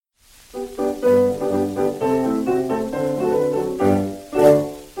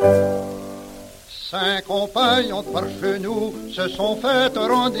voyantes par genoux se sont fait un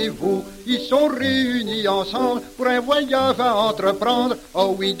rendez-vous. Ils sont réunis ensemble pour un voyage à entreprendre.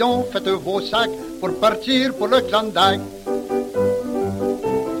 Oh oui donc, faites vos sacs pour partir pour le Klondike.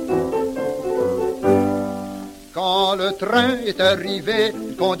 Quand le train est arrivé,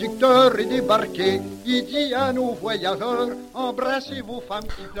 le conducteur est débarqué. Il dit à nos voyageurs, embrassez vos femmes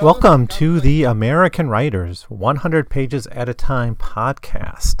qui pleurent. Welcome to the American Writers 100 Pages at a Time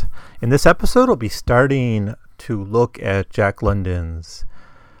podcast. In this episode, we'll be starting to look at Jack London's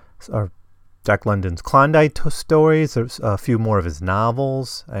Klondike stories. There's a few more of his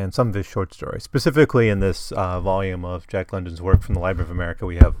novels and some of his short stories. Specifically in this volume of Jack London's work from the Library of America,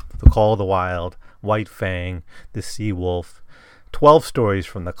 we have The Call of the Wild, White Fang, The Sea Wolf, 12 stories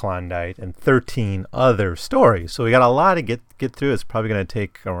from the Klondike, and 13 other stories. So we got a lot to get through. It's probably going to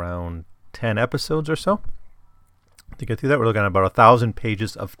take around 10 episodes or so to get through that. We're looking at about 1,000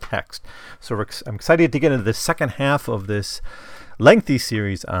 pages of text. So I'm excited to get into the second half of this lengthy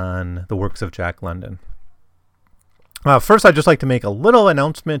series on the works of Jack London. First, I'd just like to make a little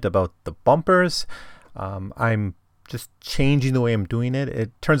announcement about the bumpers. I'm just changing the way I'm doing it.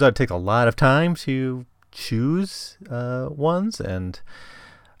 It turns out it takes a lot of time to choose ones and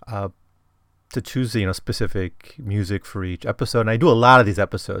to choose specific music for each episode. And I do a lot of these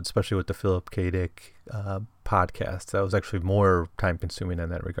episodes, especially with the Philip K. Dick podcast. That was actually more time consuming in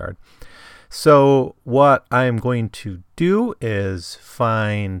that regard. So what I'm going to do is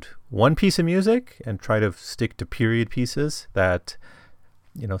find one piece of music and try to stick to period pieces that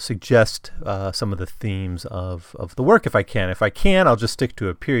suggest some of the themes of the work if I can. If I can, I'll just stick to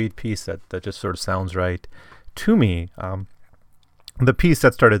a period piece that just sort of sounds right to me. The piece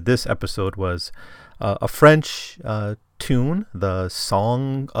that started this episode was a French tune, the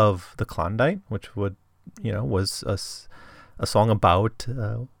Song of the Klondike, which was a song about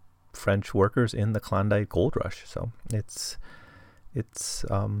French workers in the Klondike Gold Rush. So it's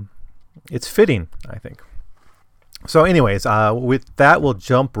fitting, I think. So anyways, with that, we'll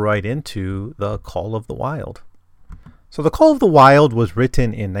jump right into The Call of the Wild. So The Call of the Wild was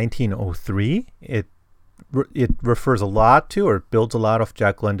written in 1903. It refers a lot to, or builds a lot of,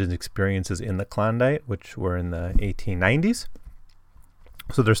 Jack London's experiences in the Klondike, which were in the 1890s.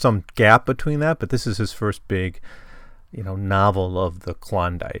 So there's some gap between that, but this is his first big novel of the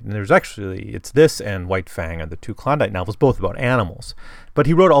Klondike. And it's this and White Fang are the two Klondike novels, both about animals. But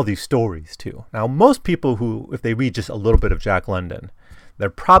he wrote all these stories too. Now, most people who, if they read just a little bit of Jack London, they're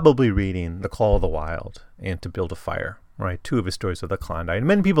probably reading The Call of the Wild and To Build a Fire, right? Two of his stories of the Klondike. And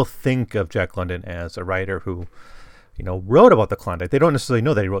many people think of Jack London as a writer who, wrote about the Klondike. They don't necessarily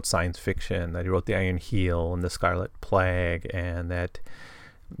know that he wrote science fiction, that he wrote The Iron Heel and The Scarlet Plague, and that,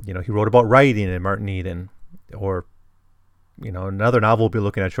 he wrote about writing and Martin Eden, or another novel we'll be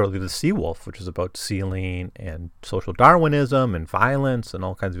looking at shortly, The Sea Wolf, which is about sealing and social Darwinism and violence and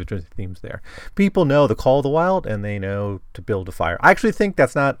all kinds of interesting themes there. People know The Call of the Wild and they know To Build a Fire. I actually think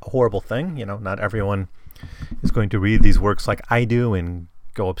that's not a horrible thing. Not everyone is going to read these works like I do and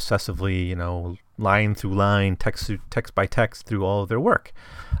go obsessively, line through line, text by text through all of their work.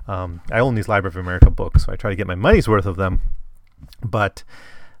 I own these Library of America books, so I try to get my money's worth of them. But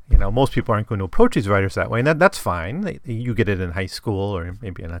most people aren't going to approach these writers that way, and that's fine. You get it in high school or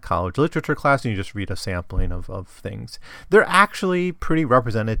maybe in a college literature class, and you just read a sampling of things. They're actually pretty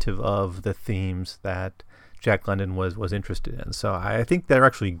representative of the themes that Jack London was interested in. So I think they're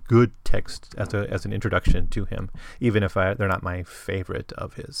actually good text as an introduction to him, even if they're not my favorite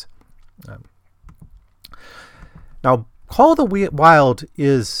of his. Now, Call of the Wild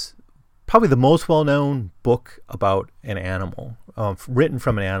is probably the most well-known book about an animal, written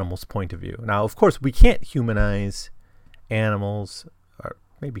from an animal's point of view. Now, of course, we can't humanize animals, or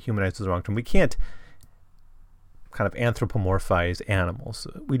maybe humanize is the wrong term. We can't kind of anthropomorphize animals.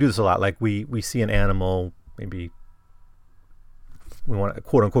 We do this a lot. Like we see an animal, maybe we want to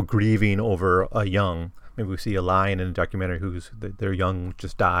quote-unquote grieving over a young. Maybe we see a lion in a documentary their young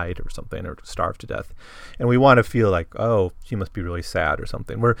just died or something, or starved to death. And we want to feel like, oh, she must be really sad or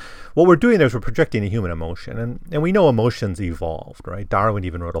something. What we're doing there is we're projecting a human emotion. And we know emotions evolved, right? Darwin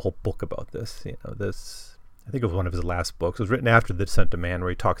even wrote a whole book about this. I think it was one of his last books. It was written after The Descent of Man, where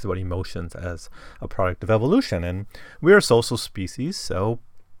he talks about emotions as a product of evolution. And we're a social species, so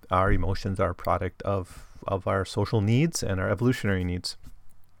our emotions are a product of our social needs and our evolutionary needs.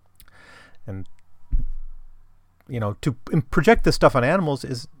 And to project this stuff on animals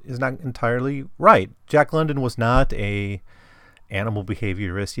is not entirely right. Jack London was not a animal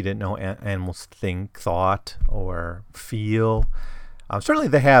behaviorist. He didn't know animals think, thought, or feel. Certainly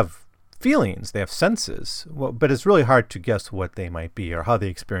they have feelings, they have senses, well, but it's really hard to guess what they might be or how they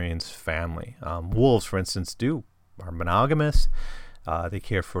experience family. Wolves, for instance, are monogamous. They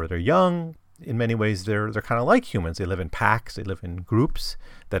care for their young. In many ways, they're kind of like humans. They live in packs. They live in groups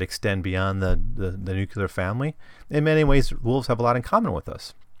that extend beyond the nuclear family. In many ways, wolves have a lot in common with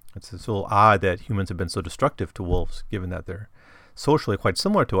us. It's a little odd that humans have been so destructive to wolves, given that they're socially quite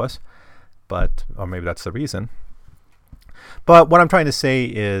similar to us. Or maybe that's the reason. But what I'm trying to say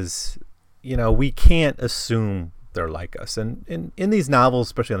is, we can't assume they're like us. And in these novels,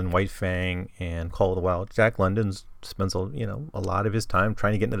 especially in White Fang and Call of the Wild, Jack London spends a lot of his time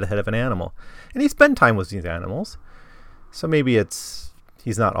trying to get into the head of an animal. And he spent time with these animals. So maybe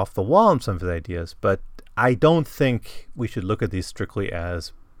he's not off the wall in some of his ideas, but I don't think we should look at these strictly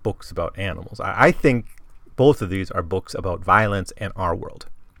as books about animals. I think both of these are books about violence and our world.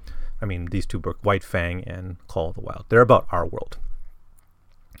 I mean, these two books, White Fang and Call of the Wild, they're about our world.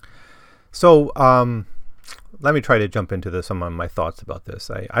 So let me try to jump into some of my thoughts about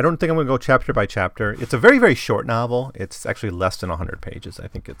this. I don't think I'm going to go chapter by chapter. It's a very, very short novel. It's actually less than 100 pages. I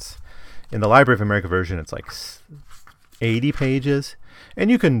think it's, in the Library of America version, it's like 80 pages.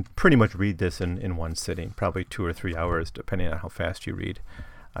 And you can pretty much read this in one sitting, probably 2 or 3 hours, depending on how fast you read.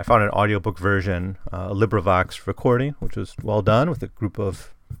 I found an audiobook version, a LibriVox recording, which was well done with a group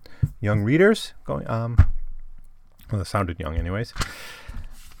of young readers going. Well, it sounded young anyways.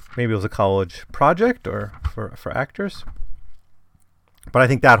 Maybe it was a college project or for actors. But I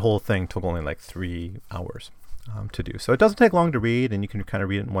think that whole thing took only like 3 hours to do. So it doesn't take long to read, and you can kind of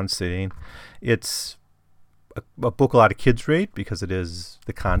read it in one sitting. It's a book a lot of kids read because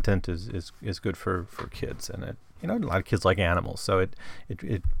the content is good for kids, and a lot of kids like animals, so it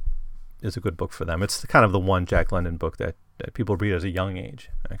is a good book for them. It's kind of the one Jack London book that people read at a young age,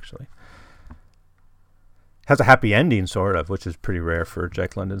 actually. Has a happy ending, sort of, which is pretty rare for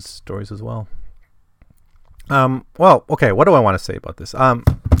Jack London's stories as well. Well, okay, what do I want to say about this?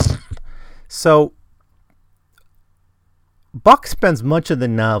 So Buck spends much of the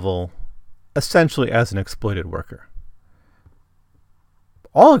novel essentially as an exploited worker.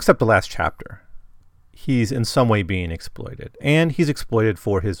 All except the last chapter. He's in some way being exploited, and he's exploited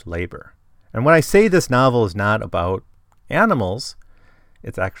for his labor. And when I say this novel is not about animals,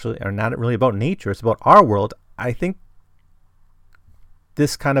 it's actually not really about nature, it's about our world, I think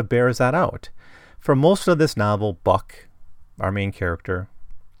this kind of bears that out. For most of this novel, Buck, our main character,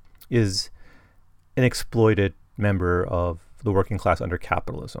 is an exploited member of the working class under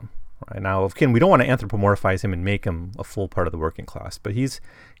capitalism. Right? Now, again, we don't want to anthropomorphize him and make him a full part of the working class, but he's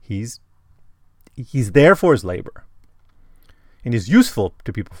there for his labor, and he's useful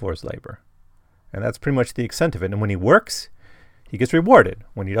to people for his labor, and that's pretty much the extent of it. And when he works, he gets rewarded.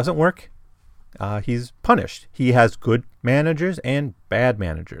 When he doesn't work, he's punished. He has good managers and bad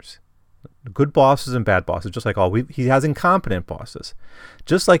managers, good bosses and bad bosses, just like he has incompetent bosses.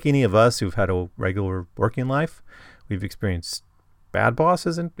 Just like any of us who've had a regular working life, we've experienced bad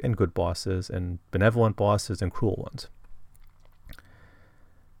bosses and good bosses, and benevolent bosses and cruel ones.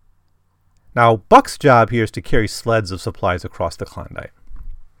 Now, Buck's job here is to carry sleds of supplies across the Klondike.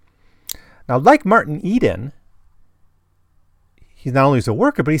 Now, like Martin Eden, he's not only a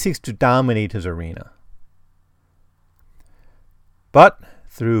worker, but he seeks to dominate his arena. But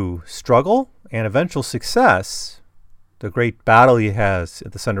through struggle and eventual success, the great battle he has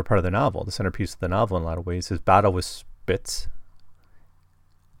at the center part of the novel, the centerpiece of the novel in a lot of ways, his battle with Spitz,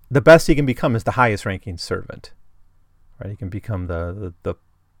 the best he can become is the highest ranking servant. Right? He can become the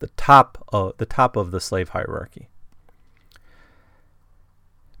top of the slave hierarchy.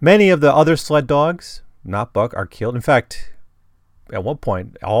 Many of the other sled dogs, not Buck, are killed. In fact, at one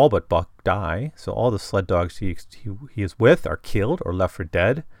point, all but Buck die. So all the sled dogs he is with are killed or left for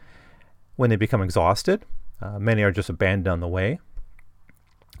dead when they become exhausted. Many are just abandoned on the way.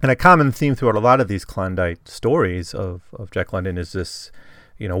 And a common theme throughout a lot of these Klondike stories of Jack London is this,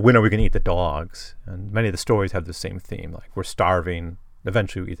 when are we going to eat the dogs? And many of the stories have the same theme, like we're starving,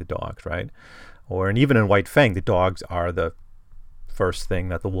 eventually we eat the dogs, right? And even in White Fang, the dogs are the first thing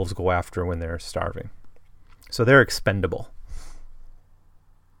that the wolves go after when they're starving. So they're expendable.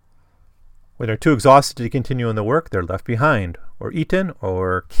 When they're too exhausted to continue in the work, they're left behind, or eaten,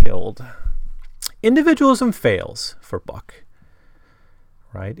 or killed. Individualism fails for Buck,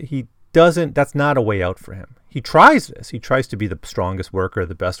 right? That's not a way out for him. He tries this. He tries to be the strongest worker,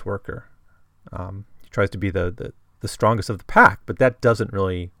 the best worker. He tries to be the strongest of the pack, but that doesn't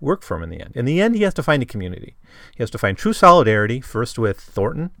really work for him in the end. In the end, he has to find a community. He has to find true solidarity, first with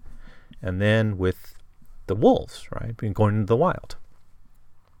Thornton, and then with the wolves, right? Going into the wild.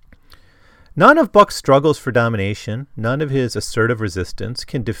 None of Buck's struggles for domination, none of his assertive resistance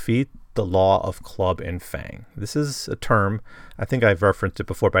can defeat the law of club and fang. This is a term, I think I've referenced it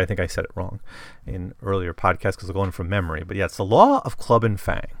before, but I think I said it wrong in earlier podcasts because I'm going from memory. But yeah, it's the law of club and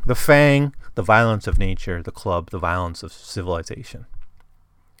fang. The fang, the violence of nature, the club, the violence of civilization.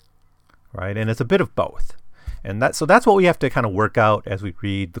 Right? And it's a bit of both. And that's what we have to kind of work out as we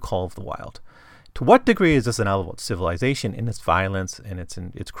read The Call of the Wild. To what degree is this a novel about civilization and its violence and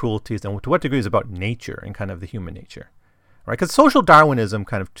its cruelties, and to what degree is it about nature and kind of the human nature, right? Because social Darwinism,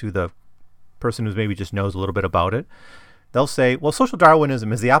 kind of to the person who maybe just knows a little bit about it, they'll say, well, social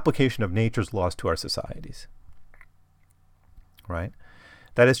Darwinism is the application of nature's laws to our societies, right?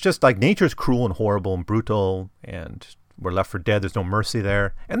 That it's just like nature's cruel and horrible and brutal, and we're left for dead. There's no mercy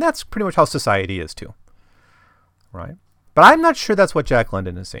there, and that's pretty much how society is too, right? But I'm not sure that's what Jack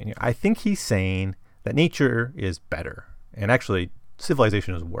London is saying here. I think he's saying that nature is better. And actually,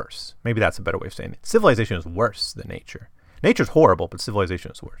 civilization is worse. Maybe that's a better way of saying it. Civilization is worse than nature. Nature's horrible, but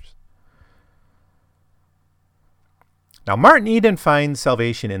civilization is worse. Now, Martin Eden finds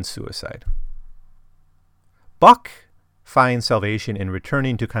salvation in suicide. Buck finds salvation in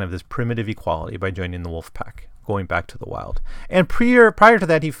returning to kind of this primitive equality by joining the wolf pack, going back to the wild. And prior to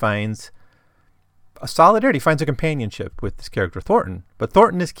that, he finds a solidarity, finds a companionship with this character Thornton, but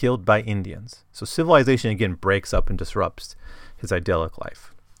Thornton is killed by Indians. So civilization again breaks up and disrupts his idyllic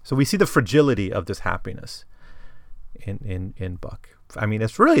life. So we see the fragility of this happiness in Buck. I mean,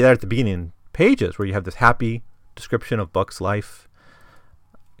 it's really there at the beginning pages where you have this happy description of Buck's life,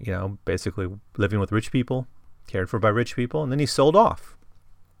 you know, basically living with rich people, cared for by rich people, and then he's sold off.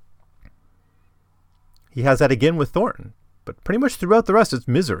 He has that again with Thornton, but pretty much throughout the rest it's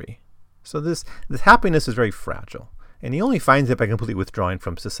misery. So this happiness is very fragile, and he only finds it by completely withdrawing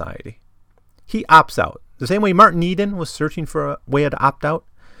from society. He opts out. The same way Martin Eden was searching for a way to opt out,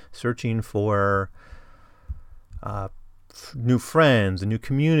 searching for new friends, a new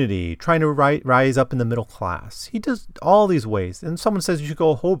community, trying to rise up in the middle class. He does all these ways, and someone says you should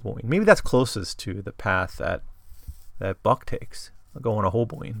go hoboing. Maybe that's closest to the path that Buck takes, going a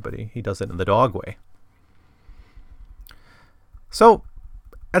hoboing, but he does it in the dog way. So,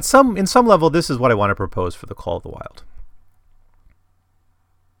 in some level, this is what I want to propose for The Call of the Wild.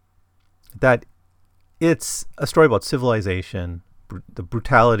 That it's a story about civilization, the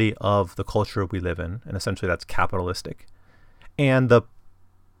brutality of the culture we live in, and essentially that's capitalistic, and the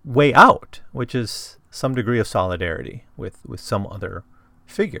way out, which is some degree of solidarity with some other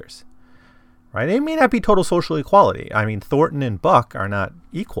figures. Right? It may not be total social equality. I mean, Thornton and Buck are not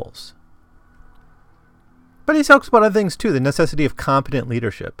equals. But he talks about other things too, the necessity of competent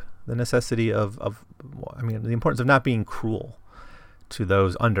leadership, the necessity the importance of not being cruel to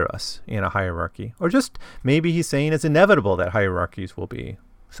those under us in a hierarchy. Or just maybe he's saying it's inevitable that hierarchies will be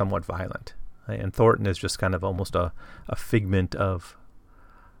somewhat violent. And Thornton is just kind of almost a figment of,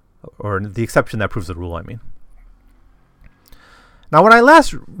 or the exception that proves the rule, I mean. Now, when I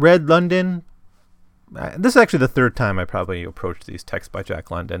last read London, this is actually the third time I probably approached these texts by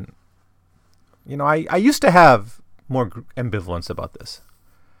Jack London. You know, I used to have more ambivalence about this.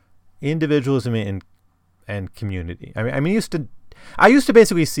 Individualism and community. I used to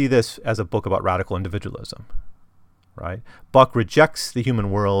basically see this as a book about radical individualism, right? Buck rejects the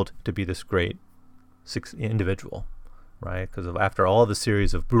human world to be this great individual, right? Because after all the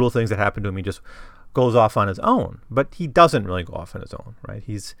series of brutal things that happened to him, he just goes off on his own. But he doesn't really go off on his own, right?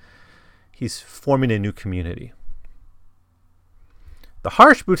 He's forming a new community. The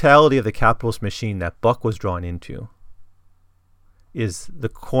harsh brutality of the capitalist machine that Buck was drawn into is the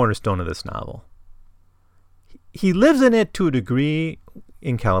cornerstone of this novel. He lives in it to a degree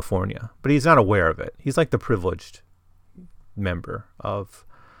in California, but he's not aware of it. He's like the privileged member of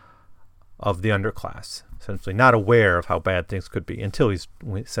the underclass, essentially not aware of how bad things could be until he's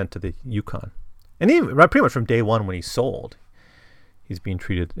sent to the Yukon. And even pretty much from day one when he's sold, he's being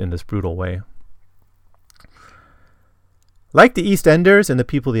treated in this brutal way. Like the East Enders and the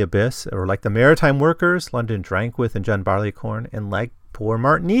People of the Abyss, or like the maritime workers London drank with in John Barleycorn, and like poor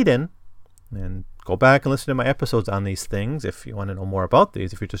Martin Eden, and go back and listen to my episodes on these things if you want to know more about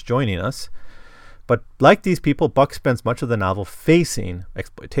these, if you're just joining us. But like these people, Buck spends much of the novel facing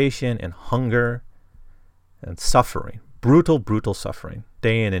exploitation and hunger and suffering, brutal suffering,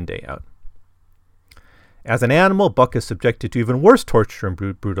 day in and day out. As an animal, Buck is subjected to even worse torture and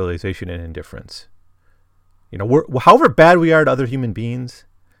brutalization and indifference. You know, however bad we are to other human beings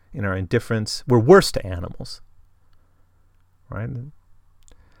in our indifference, we're worse to animals, right?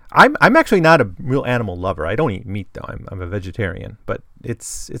 I'm actually not a real animal lover. I don't eat meat though. I'm a vegetarian, but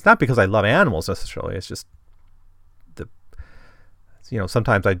it's not because I love animals necessarily. It's just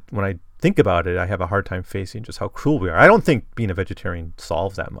sometimes when I think about it, I have a hard time facing just how cruel we are. I don't think being a vegetarian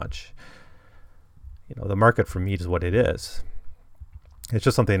solves that much. The market for meat is what it is. It's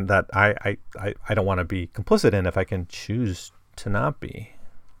just something that I don't want to be complicit in if I can choose to not be.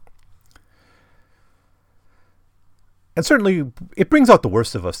 And certainly, it brings out the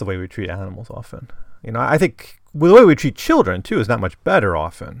worst of us, the way we treat animals often. I think the way we treat children, too, is not much better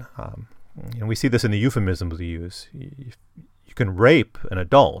often. We see this in the euphemisms we use. You can rape an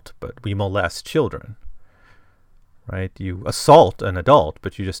adult, but we molest children. Right? You assault an adult,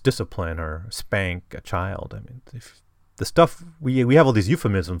 but you just discipline or spank a child. If the stuff, we have all these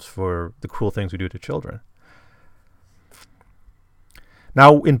euphemisms for the cruel things we do to children.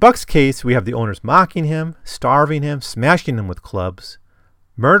 Now, in Buck's case, we have the owners mocking him, starving him, smashing him with clubs,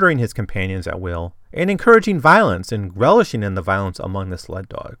 murdering his companions at will, and encouraging violence and relishing in the violence among the sled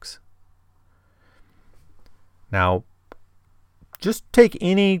dogs. Now, just take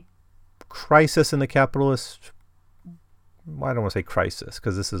any crisis in the capitalist, I don't want to say crisis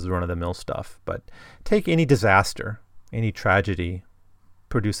because this is run-of-the-mill stuff, but take any disaster, any tragedy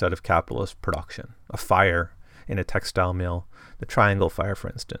produced out of capitalist production, a fire in a textile mill, the Triangle Fire, for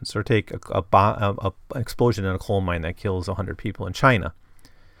instance, or take an explosion in a coal mine that kills 100 people in China.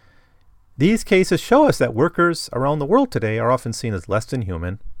 These cases show us that workers around the world today are often seen as less than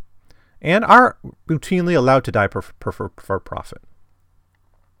human and are routinely allowed to die for profit.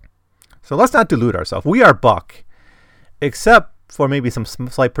 So let's not delude ourselves. We are Buck, except for maybe some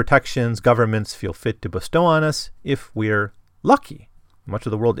slight protections governments feel fit to bestow on us if we're lucky. Much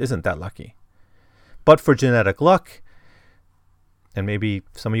of the world isn't that lucky. But for genetic luck, and maybe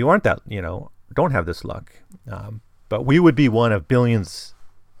some of you aren't that, don't have this luck, but we would be one of billions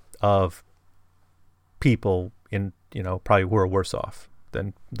of people in, probably who are worse off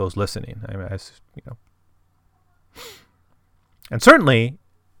than those listening. And certainly,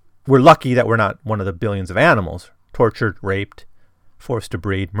 we're lucky that we're not one of the billions of animals tortured, raped, forced to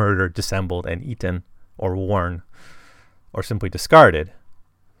breed, murdered, dissembled, and eaten, or worn, or simply discarded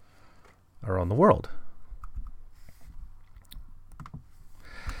around the world.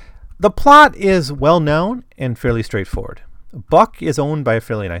 The plot is well known and fairly straightforward. Buck is owned by a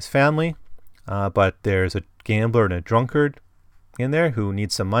fairly nice family, but there's a gambler and a drunkard in there who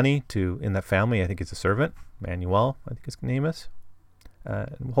needs some money in that family. I think he's a servant, Manuel, I think his name is.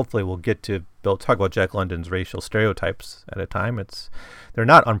 Hopefully we'll get to talk about Jack London's racial stereotypes at a time. They're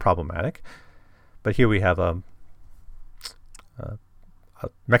not unproblematic, but here we have a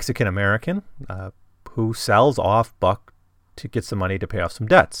Mexican American who sells off Buck to get some money to pay off some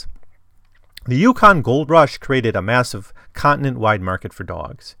debts. The Yukon Gold Rush created a massive continent-wide market for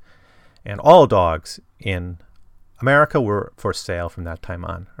dogs, and all dogs in America were for sale from that time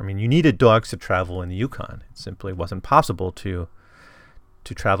on. You needed dogs to travel in the Yukon. It simply wasn't possible to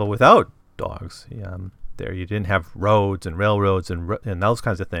travel without dogs. There you didn't have roads and railroads and those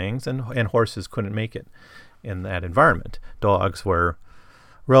kinds of things, and horses couldn't make it in that environment. Dogs were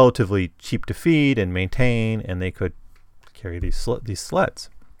relatively cheap to feed and maintain, and they could carry these sleds.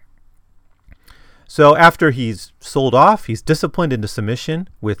 So after he's sold off, he's disciplined into submission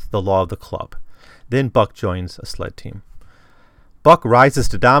with the law of the club. Then Buck joins a sled team. Buck rises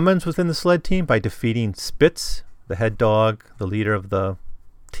to dominance within the sled team by defeating Spitz, the head dog, the leader of the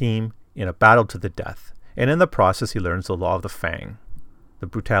team, in a battle to the death. And in the process, he learns the law of the fang, the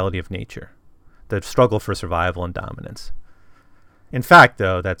brutality of nature, the struggle for survival and dominance. In fact,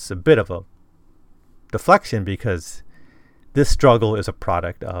 though, that's a bit of a deflection because this struggle is a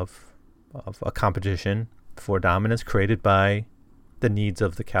product of a competition for dominance created by the needs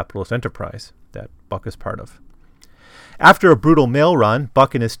of the capitalist enterprise that Buck is part of. After a brutal mail run,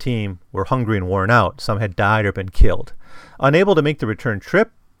 Buck and his team were hungry and worn out. Some had died or been killed. Unable to make the return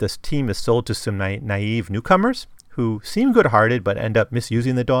trip, this team is sold to some naive newcomers who seem good-hearted but end up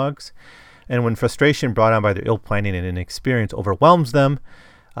misusing the dogs. And when frustration brought on by their ill planning and inexperience overwhelms them,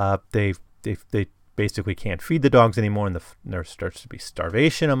 they basically can't feed the dogs anymore, and there starts to be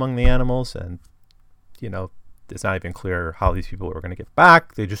starvation among the animals. And it's not even clear how these people are going to get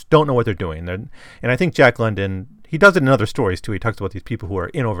back. They just don't know what they're doing. And I think Jack London, he does it in other stories too. He talks about these people who are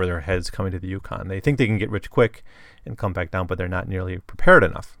in over their heads coming to the Yukon. They think they can get rich quick and come back down, but they're not nearly prepared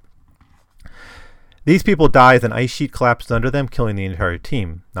enough. These people die as an ice sheet collapses under them, killing the entire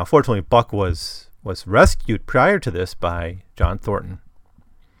team. Now, fortunately, Buck was rescued prior to this by John Thornton.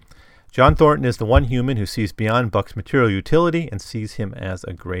 John Thornton is the one human who sees beyond Buck's material utility and sees him as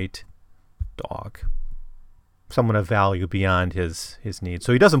a great dog, someone of value beyond his needs.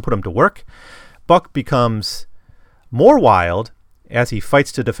 So he doesn't put him to work. Buck becomes more wild as he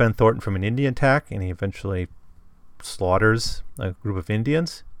fights to defend Thornton from an Indian attack, and he eventually slaughters a group of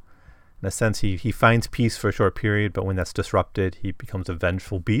Indians. In a sense, he finds peace for a short period, but when that's disrupted, he becomes a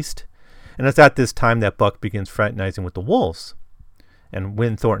vengeful beast. And it's at this time that Buck begins fraternizing with the wolves. And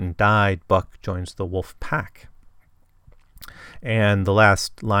when Thornton died, Buck joins the wolf pack. And the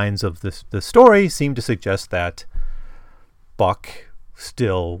last lines of the story seem to suggest that Buck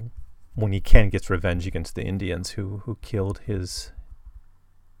still, when he can, gets revenge against the Indians who killed his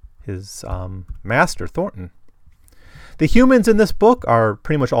master, Thornton. The humans in this book are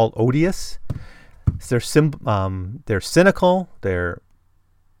pretty much all odious. They're cynical. They're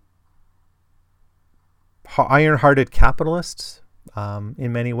iron-hearted capitalists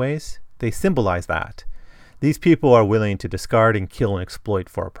in many ways. They symbolize that. These people are willing to discard and kill and exploit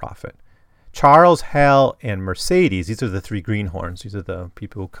for a profit. Charles, Hal, and Mercedes, these are the three greenhorns. These are the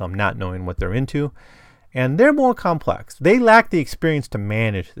people who come not knowing what they're into. And they're more complex. They lack the experience to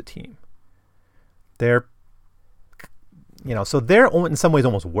manage the team. So they're in some ways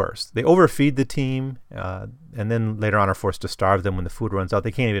almost worse. They overfeed the team, and then later on are forced to starve them when the food runs out.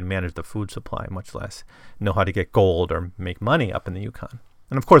 They can't even manage the food supply, much less know how to get gold or make money up in the Yukon.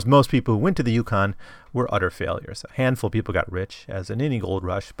 And of course, most people who went to the Yukon were utter failures. A handful of people got rich, as in any gold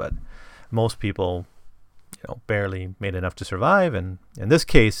rush, but most people, barely made enough to survive. And in this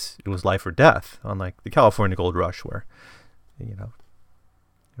case, it was life or death, unlike the California gold rush, where, you're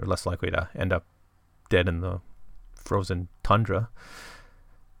less likely to end up dead in the frozen tundra.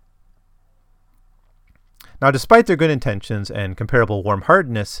 Now, despite their good intentions and comparable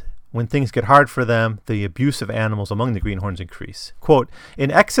warm-heartedness, when things get hard for them, the abuse of animals among the greenhorns increase. Quote,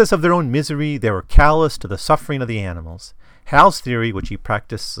 in excess of their own misery, they were callous to the suffering of the animals. Hal's theory, which he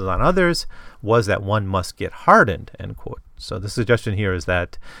practices on others, was that one must get hardened, end quote. So the suggestion here is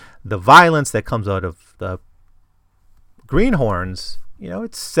that the violence that comes out of the greenhorns,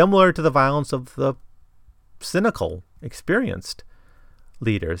 it's similar to the violence of the cynical, experienced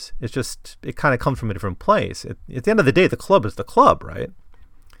leaders. It's just, it kind of comes from a different place. At the end of the day, the club is the club, right?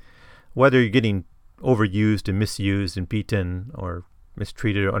 Whether you're getting overused and misused and beaten or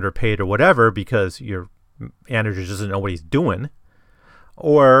mistreated or underpaid or whatever because your manager doesn't know what he's doing,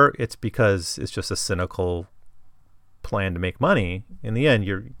 or it's because it's just a cynical plan to make money, in the end,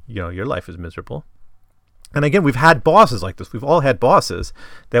 your life is miserable. And again, we've had bosses like this. We've all had bosses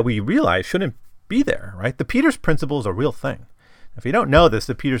that we realize shouldn't be there, right? The Peters Principle is a real thing. If you don't know this,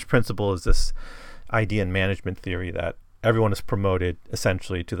 the Peters Principle is this idea in management theory that everyone is promoted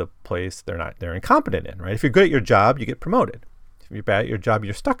essentially to the place they're incompetent in, right? If you're good at your job, you get promoted. If you're bad at your job,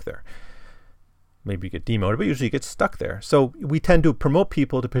 you're stuck there. Maybe you get demoted, but usually you get stuck there. So we tend to promote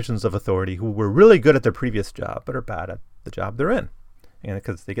people to positions of authority who were really good at their previous job, but are bad at the job they're in. And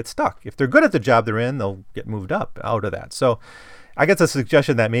because they get stuck. If they're good at the job they're in, they'll get moved up out of that. So I guess a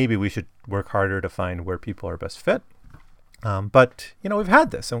suggestion that maybe we should work harder to find where people are best fit. But we've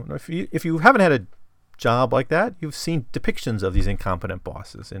had this. And if you haven't had a job like that, you've seen depictions of these incompetent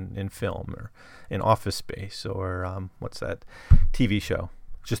bosses in film or in Office Space or what's that TV show?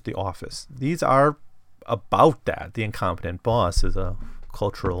 Just The Office. These are about that. The incompetent boss is a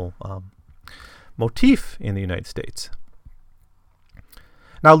cultural motif in the United States.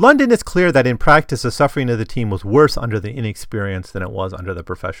 Now, London is clear that in practice, the suffering of the team was worse under the inexperienced than it was under the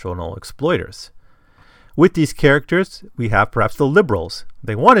professional exploiters. With these characters, we have perhaps the liberals.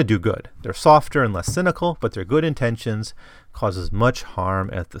 They want to do good. They're softer and less cynical, but their good intentions cause as much harm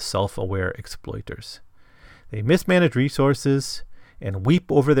as the self-aware exploiters. They mismanage resources and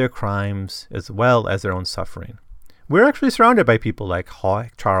weep over their crimes as well as their own suffering. We're actually surrounded by people like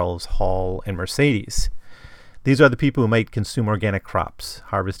Charles, Hall, and Mercedes. These are the people who might consume organic crops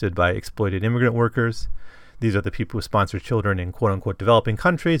harvested by exploited immigrant workers. These are the people who sponsor children in quote-unquote developing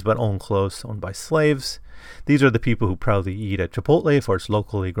countries but own clothes owned by slaves. These are the people who proudly eat at Chipotle for its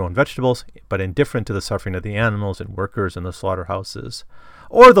locally grown vegetables, but indifferent to the suffering of the animals and workers in the slaughterhouses,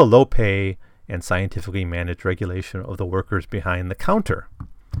 or the low pay and scientifically managed regulation of the workers behind the counter.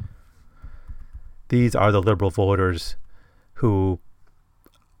 These are the liberal voters who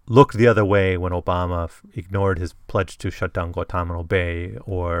looked the other way when Obama ignored his pledge to shut down Guantanamo Bay,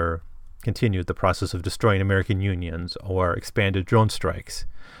 or continued the process of destroying American unions, or expanded drone strikes,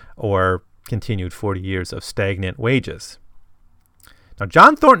 or continued 40 years of stagnant wages. Now,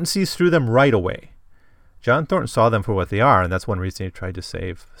 John Thornton sees through them right away. John Thornton saw them for what they are, and that's one reason he tried to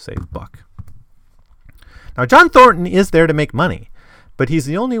save Buck. Now, John Thornton is there to make money, but he's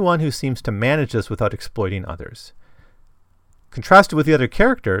the only one who seems to manage this without exploiting others. Contrasted with the other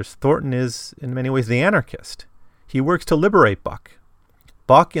characters, Thornton is, in many ways, the anarchist. He works to liberate Buck.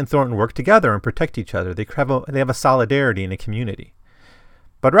 Buck and Thornton work together and protect each other. They have a solidarity in a community.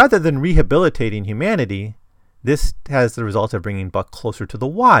 But rather than rehabilitating humanity, This has the result of bringing Buck closer to the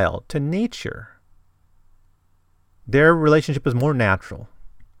wild, to nature. Their relationship is more natural.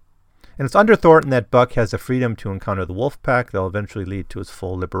 And it's under Thornton that Buck has the freedom to encounter the wolf pack that will eventually lead to his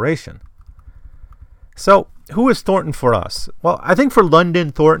full liberation. So, who is Thornton for us? Well, I think for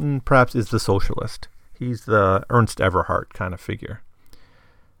London, Thornton perhaps is the socialist. He's the Ernst Everhart kind of figure.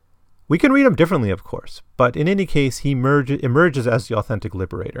 We can read him differently, of course, but in any case, he emerges as the authentic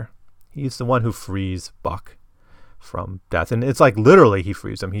liberator. He's the one who frees Buck from death. And it's like literally he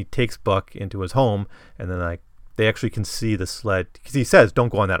frees him. He takes Buck into his home, and then they actually can see the sled. Because he says, don't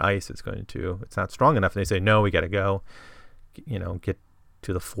go on that ice. It's not strong enough. And they say, no, we got to go, get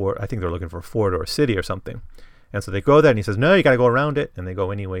to the fort. I think they're looking for a fort or a city or something. And so they go there, and he says, no, you got to go around it. And they go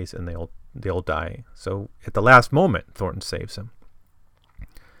anyways, and they all die. So at the last moment, Thornton saves him.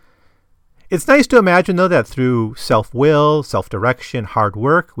 It's nice to imagine, though, that through self-will, self-direction, hard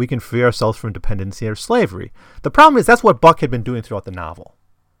work, we can free ourselves from dependency or slavery. The problem is that's what Buck had been doing throughout the novel.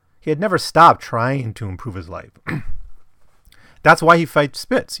 He had never stopped trying to improve his life. That's why he fights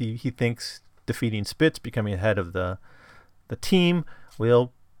Spitz. He thinks defeating Spitz, becoming head of the team,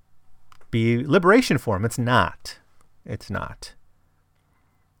 will be liberation for him. It's not. It's not.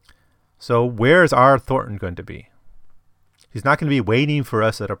 So where's our Thornton going to be? He's not going to be waiting for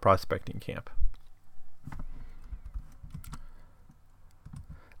us at a prospecting camp.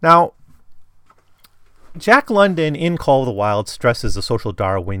 Now, Jack London in Call of the Wild stresses the social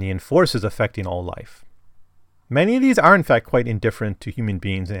Darwinian forces affecting all life. Many of these are in fact quite indifferent to human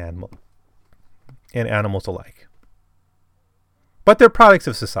beings and animals alike. But they're products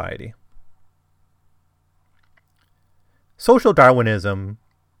of society. Social Darwinism,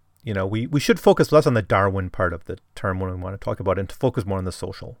 we should focus less on the Darwin part of the term when we want to talk about it and to focus more on the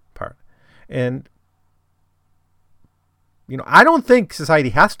social part. And, I don't think society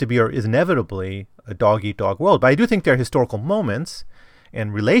has to be or is inevitably a dog-eat-dog world, but I do think there are historical moments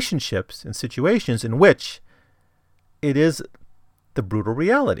and relationships and situations in which it is the brutal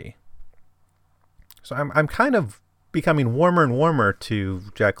reality. So I'm kind of becoming warmer and warmer to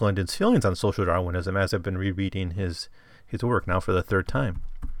Jack London's feelings on social Darwinism as I've been rereading his work now for the third time.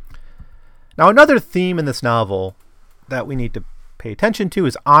 Now, another theme in this novel that we need to pay attention to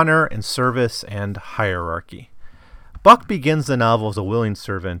is honor and service and hierarchy. Buck begins the novel as a willing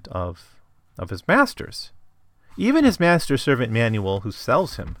servant of his masters, even his master servant Manuel, who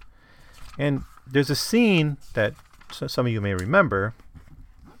sells him. And there's a scene that some of you may remember.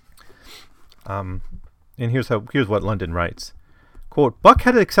 And here's what London writes. Quote, Buck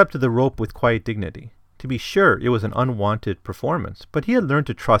had accepted the rope with quiet dignity. To be sure, it was an unwanted performance, but he had learned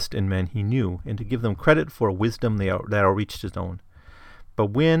to trust in men he knew and to give them credit for a wisdom that outreached his own.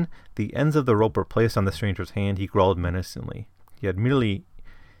 But when the ends of the rope were placed on the stranger's hand, he growled menacingly. He had merely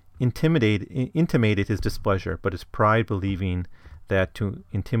intimated his displeasure, but his pride believing that to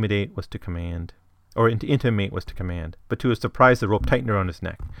intimate was to command. But to his surprise, the rope tightened around his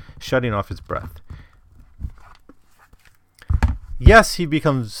neck, shutting off his breath. Yes, he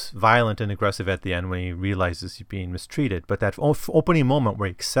becomes violent and aggressive at the end when he realizes he's being mistreated, but that opening moment where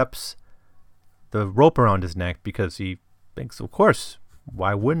he accepts the rope around his neck because he thinks, of course,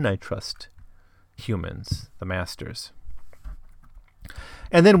 why wouldn't I trust humans, the masters?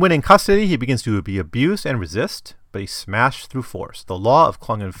 And then when in custody, he begins to be abused and resist, but he's smashed through force. The law of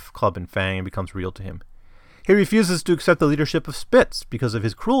Club and Fang becomes real to him. He refuses to accept the leadership of Spitz because of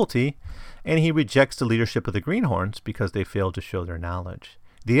his cruelty, and he rejects the leadership of the Greenhorns because they fail to show their knowledge.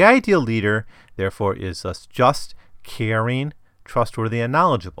 The ideal leader, therefore, is thus just, caring, trustworthy, and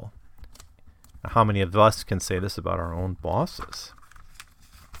knowledgeable. Now, how many of us can say this about our own bosses?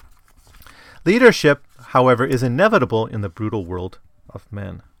 Leadership, however, is inevitable in the brutal world of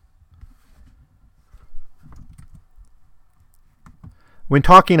men. When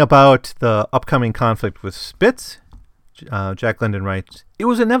talking about the upcoming conflict with Spitz, Jack London writes, it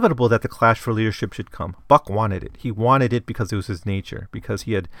was inevitable that the clash for leadership should come. Buck wanted it. He wanted it because it was his nature, because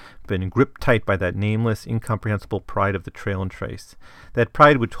he had been gripped tight by that nameless, incomprehensible pride of the trail and trace. That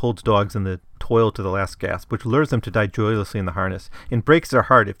pride which holds dogs in the toil to the last gasp, which lures them to die joylessly in the harness, and breaks their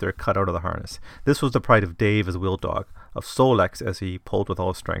heart if they're cut out of the harness. This was the pride of Dave as wheel dog, of Sol-leks as he pulled with all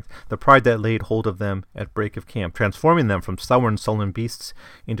his strength, the pride that laid hold of them at break of camp, transforming them from stubborn, sullen beasts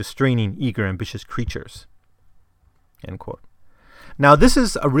into straining, eager, ambitious creatures. End quote. Now, this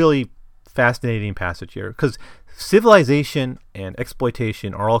is a really fascinating passage here, because civilization and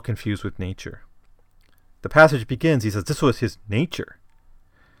exploitation are all confused with nature. The passage begins, he says, this was his nature.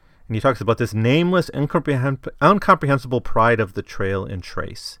 And he talks about this nameless, incomprehensible pride of the trail and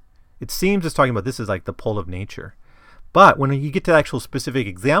trace. It seems it's talking about this is like the pull of nature. But when you get to actual specific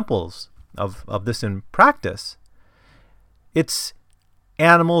examples of this in practice. It's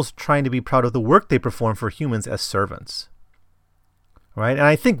animals trying to be proud of the work they perform for humans as servants. Right? And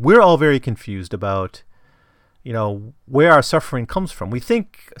I think we're all very confused about, where our suffering comes from. We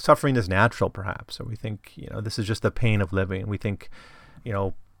think suffering is natural, perhaps, or we think, this is just the pain of living. We think,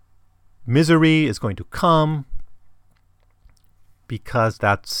 misery is going to come because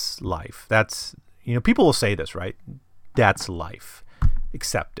that's life. That's, people will say this, right? That's life.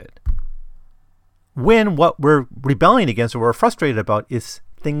 Accept it. When what we're rebelling against or we're frustrated about is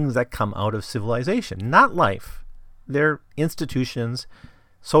things that come out of civilization, not life. They're institutions,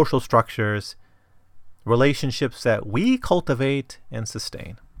 social structures, relationships that we cultivate and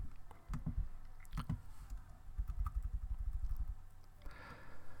sustain.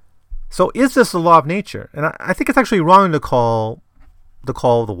 So is this the law of nature? And I think it's actually wrong to call The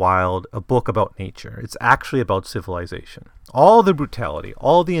Call of the Wild a book about nature. It's actually about civilization. All the brutality,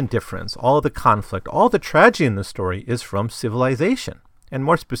 all the indifference, all the conflict, all the tragedy in the story is from civilization, and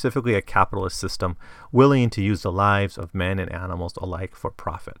more specifically a capitalist system willing to use the lives of men and animals alike for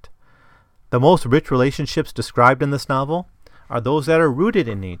profit. The most rich relationships described in this novel are those that are rooted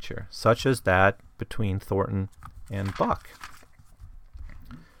in nature, such as that between Thornton and Buck.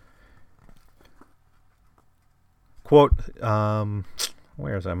 Quote, I'm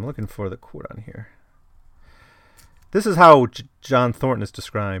looking for the quote on here. This is how John Thornton is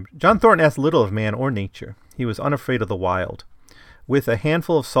described. John Thornton asked little of man or nature. He was unafraid of the wild. With a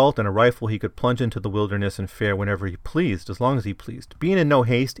handful of salt and a rifle, he could plunge into the wilderness and fare whenever he pleased, as long as he pleased. Being in no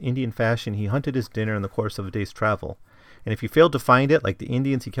haste, Indian fashion, he hunted his dinner in the course of a day's travel. And if he failed to find it, like the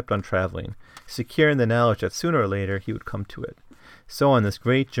Indians, he kept on traveling, secure in the knowledge that sooner or later he would come to it. So on this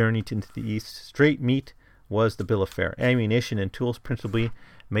great journey into the east, straight meat was the bill of fare, ammunition and tools principally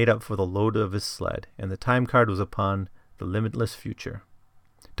made up for the load of his sled, and the time card was upon the limitless future.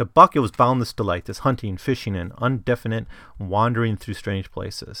 To Buck, it was boundless delight, this hunting, fishing, and indefinite wandering through strange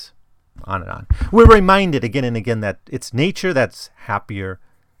places. On and on. We're reminded again and again that it's nature that's happier,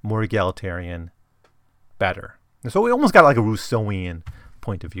 more egalitarian, better. And so we almost got like a Rousseauian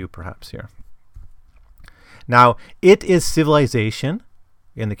point of view, perhaps, here. Now, it is civilization,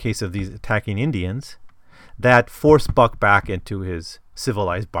 in the case of these attacking Indians, that forced Buck back into his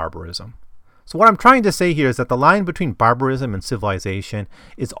civilized barbarism. So what I'm trying to say here is that the line between barbarism and civilization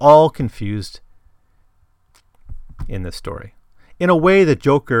is all confused in this story. In a way, the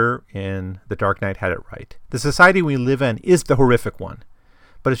Joker in The Dark Knight had it right. The society we live in is the horrific one,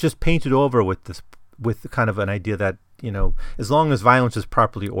 but it's just painted over with kind of an idea that, as long as violence is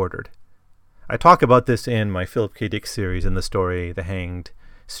properly ordered. I talk about this in my Philip K. Dick series in the story The Hanging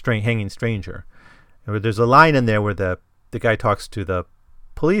Stranger. And there's a line in there where the guy talks to the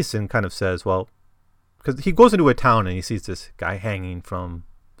police and kind of says, well, because he goes into a town and he sees this guy hanging from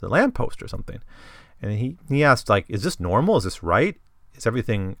the lamppost or something. And he asks, like, is this normal? Is this right? Is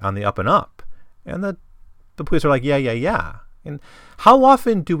everything on the up and up? And the police are like, yeah. And how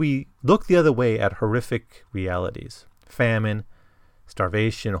often do we look the other way at horrific realities? Famine,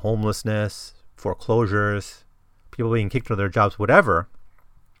 starvation, homelessness, foreclosures, people being kicked out of their jobs, whatever.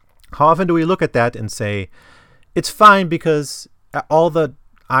 How often do we look at that and say, it's fine because all the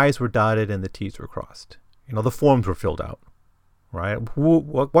I's were dotted and the T's were crossed. The forms were filled out, right?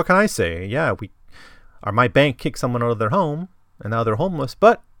 What can I say? Yeah, my bank kicked someone out of their home and now they're homeless,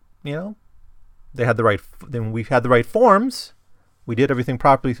 but, they had we've had the right forms. We did everything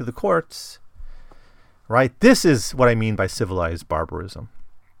properly through the courts, right? This is what I mean by civilized barbarism.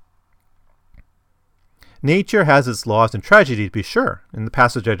 Nature has its laws and tragedy, to be sure. In the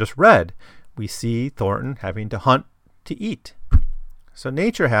passage I just read, we see Thornton having to hunt to eat. So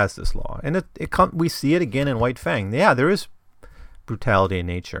nature has this law, and we see it again in White Fang. Yeah, there is brutality in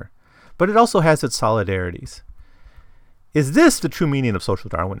nature, but it also has its solidarities. Is this the true meaning of social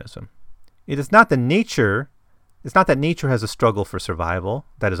Darwinism? It is not that nature has a struggle for survival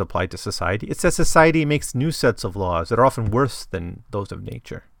that is applied to society. It's that society makes new sets of laws that are often worse than those of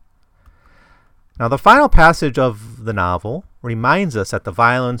nature. Now, the final passage of the novel reminds us that the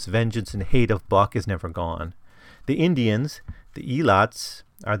violence, vengeance, and hate of Buck is never gone. The Indians, the Elots,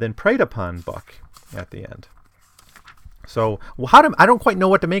 are then preyed upon Buck at the end. So, I don't quite know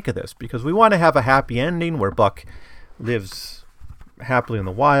what to make of this, because we want to have a happy ending where Buck lives happily in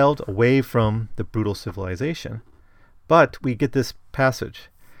the wild, away from the brutal civilization. But we get this passage.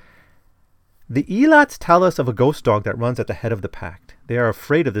 The Elots tell us of a ghost dog that runs at the head of the pack. They are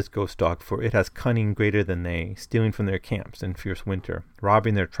afraid of this ghost dog, for it has cunning greater than they, stealing from their camps in fierce winter,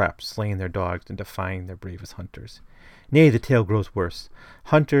 robbing their traps, slaying their dogs, and defying their bravest hunters. Nay, the tale grows worse.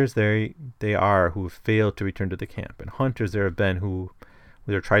 Hunters they are who have failed to return to the camp, and hunters there have been who,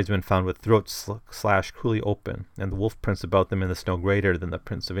 with their tribesmen found with throats slashed cruelly open, and the wolf prints about them in the snow greater than the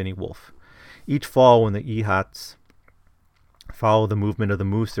prints of any wolf. Each fall when the Ehats follow the movement of the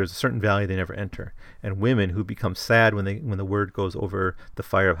moose, there's a certain valley they never enter, and women who become sad when the word goes over the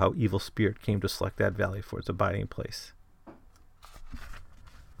fire of how evil spirit came to select that valley for its abiding place.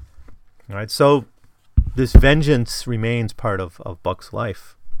 All right, so this vengeance remains part of Buck's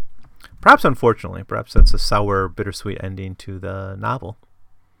life. Perhaps unfortunately, perhaps that's a sour, bittersweet ending to the novel.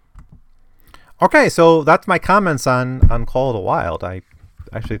 Okay, so that's my comments on Call of the Wild. I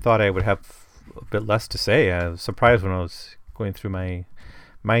actually thought I would have a bit less to say. I was surprised when I was going through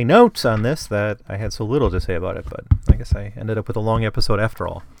my notes on this that I had so little to say about it, but I guess I ended up with a long episode after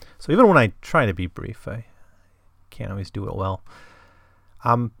all. So even when I try to be brief, I can't always do it well.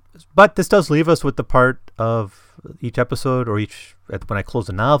 But this does leave us with the part of each episode or when I close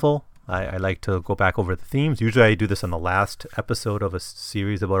a novel, I like to go back over the themes. Usually I do this on the last episode of a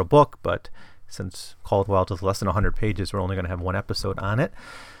series about a book, but since Call of the Wild is less than 100 pages, we're only going to have one episode on it.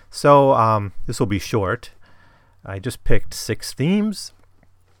 So this will be short. I just picked 6 themes.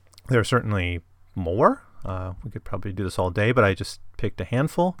 There are certainly more. We could probably do this all day, but I just picked a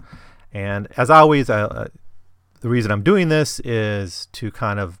handful. And as always, the reason I'm doing this is to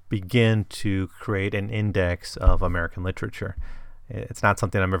kind of begin to create an index of American literature. It's not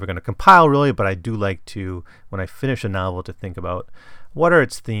something I'm ever going to compile, really, but I do like to, when I finish a novel, to think about what are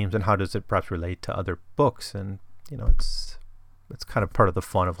its themes and how does it perhaps relate to other books. And, it's kind of part of the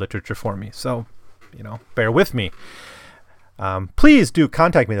fun of literature for me. So, bear with me. Please do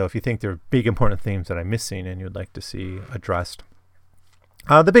contact me, though, if you think there are big, important themes that I'm missing and you'd like to see addressed.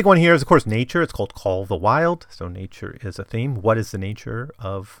 The big one here is, of course, nature. It's called Call of the Wild. So nature is a theme. What is the nature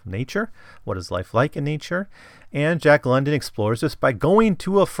of nature? What is life like in nature? And Jack London explores this by going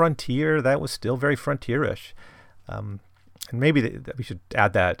to a frontier that was still very frontierish. And maybe we should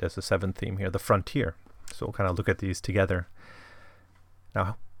add that as a 7th theme here, the frontier. So we'll kind of look at these together.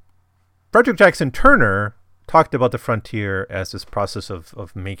 Now, Frederick Jackson Turner talked about the frontier as this process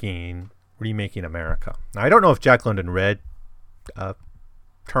of remaking America. Now, I don't know if Jack London read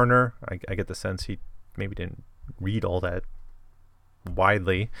Turner. I get the sense he maybe didn't read all that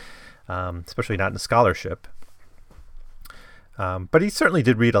widely, especially not in scholarship. But he certainly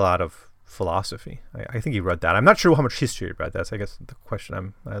did read a lot of philosophy. I think he read that. I'm not sure how much history he read. That's, I guess,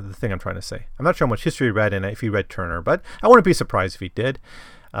 the thing I'm trying to say. I'm not sure how much history he read and if he read Turner, but I wouldn't be surprised if he did.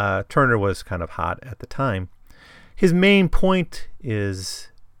 Turner was kind of hot at the time. His main point is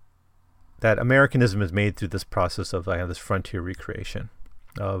that Americanism is made through this process of this frontier recreation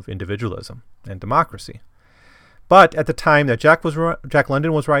of individualism and democracy. But at the time that Jack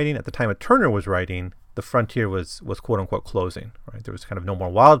London was writing, at the time that Turner was writing, the frontier was quote unquote closing. Right? There was kind of no more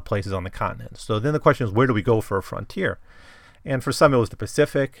wild places on the continent. So then the question is, where do we go for a frontier? And for some it was the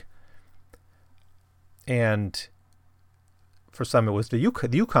Pacific, and for some it was the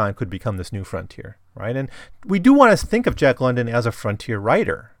Yukon could become this new frontier, right? And we do want to think of Jack London as a frontier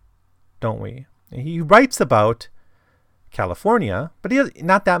writer, don't we? He writes about California, but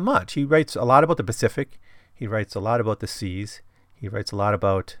not that much. He writes a lot about the Pacific. He writes a lot about the seas. He writes a lot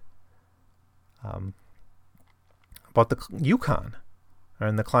about the Yukon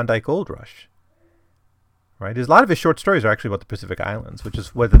and the Klondike Gold Rush. Right? A lot of his short stories are actually about the Pacific Islands, which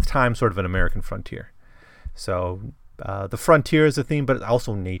is at the time sort of an American frontier. So the frontier is a theme, but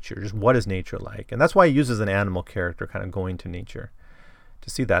also nature. Just what is nature like? And that's why he uses an animal character kind of going to nature to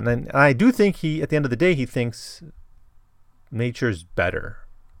see that. And I do think at the end of the day, he thinks nature's better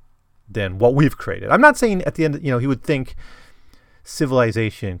than what we've created. I'm not saying at the end, he would think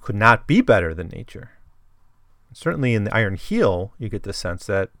civilization could not be better than nature. Certainly in the Iron Heel, you get the sense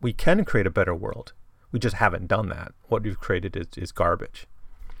that we can create a better world. We just haven't done that. What we've created is garbage.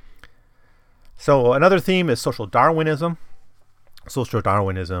 So another theme is social Darwinism. Social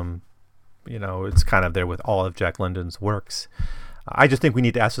Darwinism, it's kind of there with all of Jack London's works. I just think we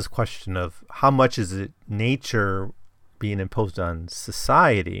need to ask this question of how much is it nature being imposed on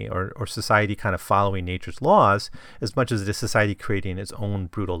society or society kind of following nature's laws as much as it is society creating its own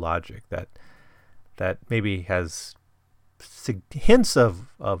brutal logic that maybe has hints of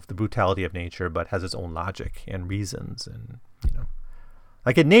the brutality of nature, but has its own logic and reasons. And,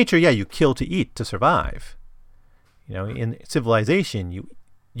 like in nature, you kill to eat to survive. In civilization,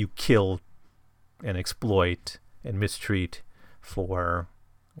 you kill and exploit and mistreat for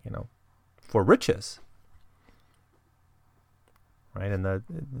riches. Right? And the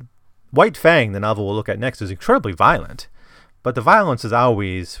White Fang, the novel we'll look at next, is incredibly violent. But the violence is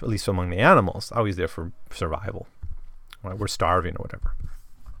always, at least among the animals, always there for survival. Right? We're starving or whatever.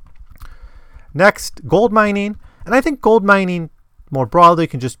 Next, gold mining. And I think gold mining more broadly, it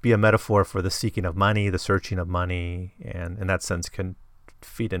can just be a metaphor for the seeking of money, the searching of money, and in that sense can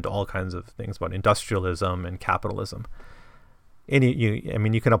feed into all kinds of things about industrialism and capitalism.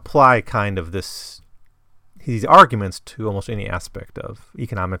 You can apply kind of these arguments to almost any aspect of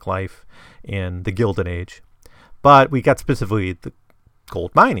economic life in the Gilded Age. But we got specifically the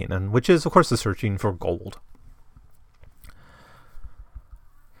gold mining, and which is, of course, the searching for gold.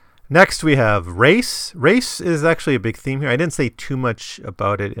 Next, we have race. Race is actually a big theme here. I didn't say too much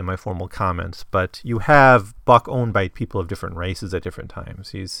about it in my formal comments, but you have Buck owned by people of different races at different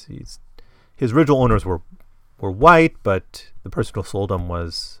times. His original owners were white, but the person who sold him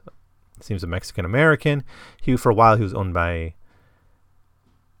seems a Mexican American. For a while he was owned by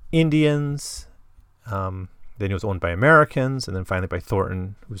Indians. Then he was owned by Americans, and then finally by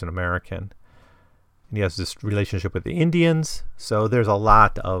Thornton, who's an American. And he has this relationship with the Indians. So there's a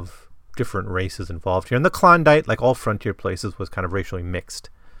lot of different races involved here. And the Klondike, like all frontier places, was kind of racially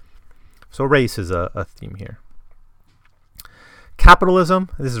mixed. So race is a theme here. Capitalism,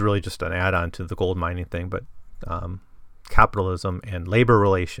 this is really just an add-on to the gold mining thing, but capitalism and labor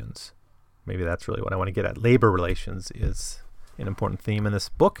relations. Maybe that's really what I want to get at. Labor relations is an important theme in this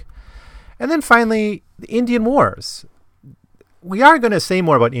book. And then finally, the Indian Wars. We are going to say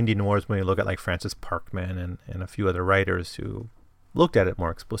more about Indian Wars when we look at like Francis Parkman and a few other writers who looked at it more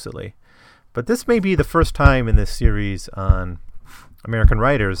explicitly. But this may be the first time in this series on American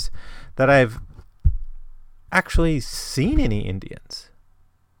writers that I've actually seen any Indians.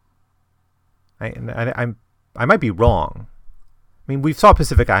 I might be wrong. I mean, we saw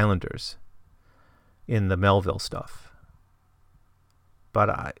Pacific Islanders in the Melville stuff.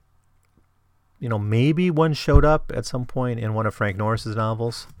 But maybe one showed up at some point in one of Frank Norris's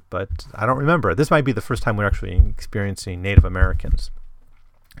novels, but I don't remember. This might be the first time we're actually experiencing Native Americans.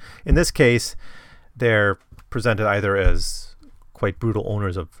 In this case, they're presented either as quite brutal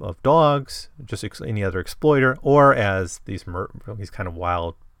owners of dogs, just any other exploiter, or as these kind of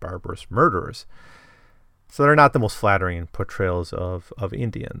wild, barbarous murderers. So they're not the most flattering portrayals of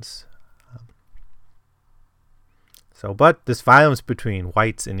Indians. But this violence between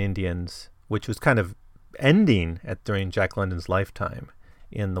whites and Indians, which was kind of ending during Jack London's lifetime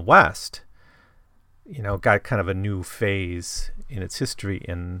in the West, got kind of a new phase in its history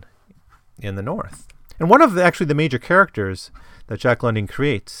in the North. And one of the major characters that Jack London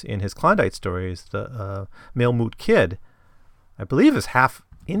creates in his Klondike stories, the Malemute Kid, I believe is half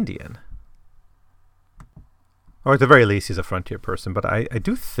Indian. Or at the very least, he's a frontier person. But I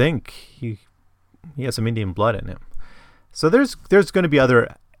do think he has some Indian blood in him. So there's going to be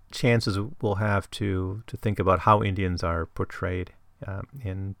other chances we'll have to think about how Indians are portrayed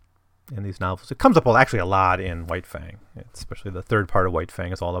in these novels. It comes up actually a lot in White Fang, especially the third part of White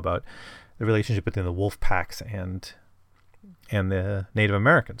Fang is all about the relationship between the wolf packs and the Native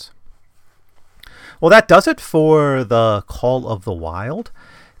Americans. Well, that does it for the Call of the Wild.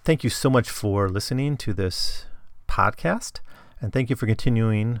 Thank you so much for listening to this podcast, and thank you for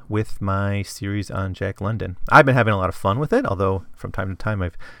continuing with my series on Jack London. I've been having a lot of fun with it, although from time to time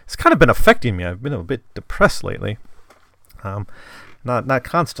it's kind of been affecting me. I've been a bit depressed lately. Not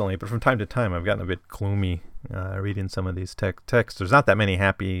constantly, but from time to time I've gotten a bit gloomy reading some of these texts. There's not that many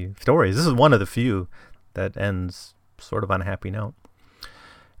happy stories. This is one of the few that ends sort of on a happy note.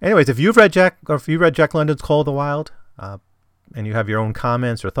 Anyways, if you read Jack London's Call of the Wild, and you have your own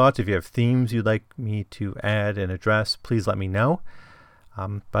comments or thoughts, if you have themes you'd like me to add and address, please let me know.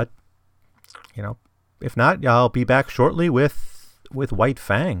 But if not, I'll be back shortly with White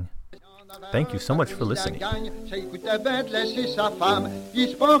Fang. Thank you so much for listening. Ça coûtait bien de laisser sa femme. Il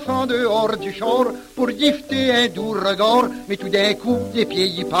se penche en dehors du char pour gifter un doux regard. Mais tout d'un coup, les pieds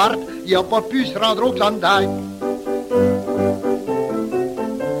y partent. Il n'a pas pu se rendre au Klondike.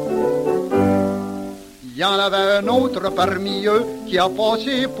 Il y en avait un autre parmi eux qui a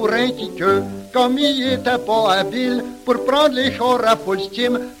passé pour un quiqueux. Comme il était pas habile pour prendre les chars à full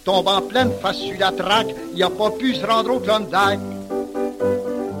steam, tombe en pleine face sur la traque. Il n'a pas pu se rendre au Klondike.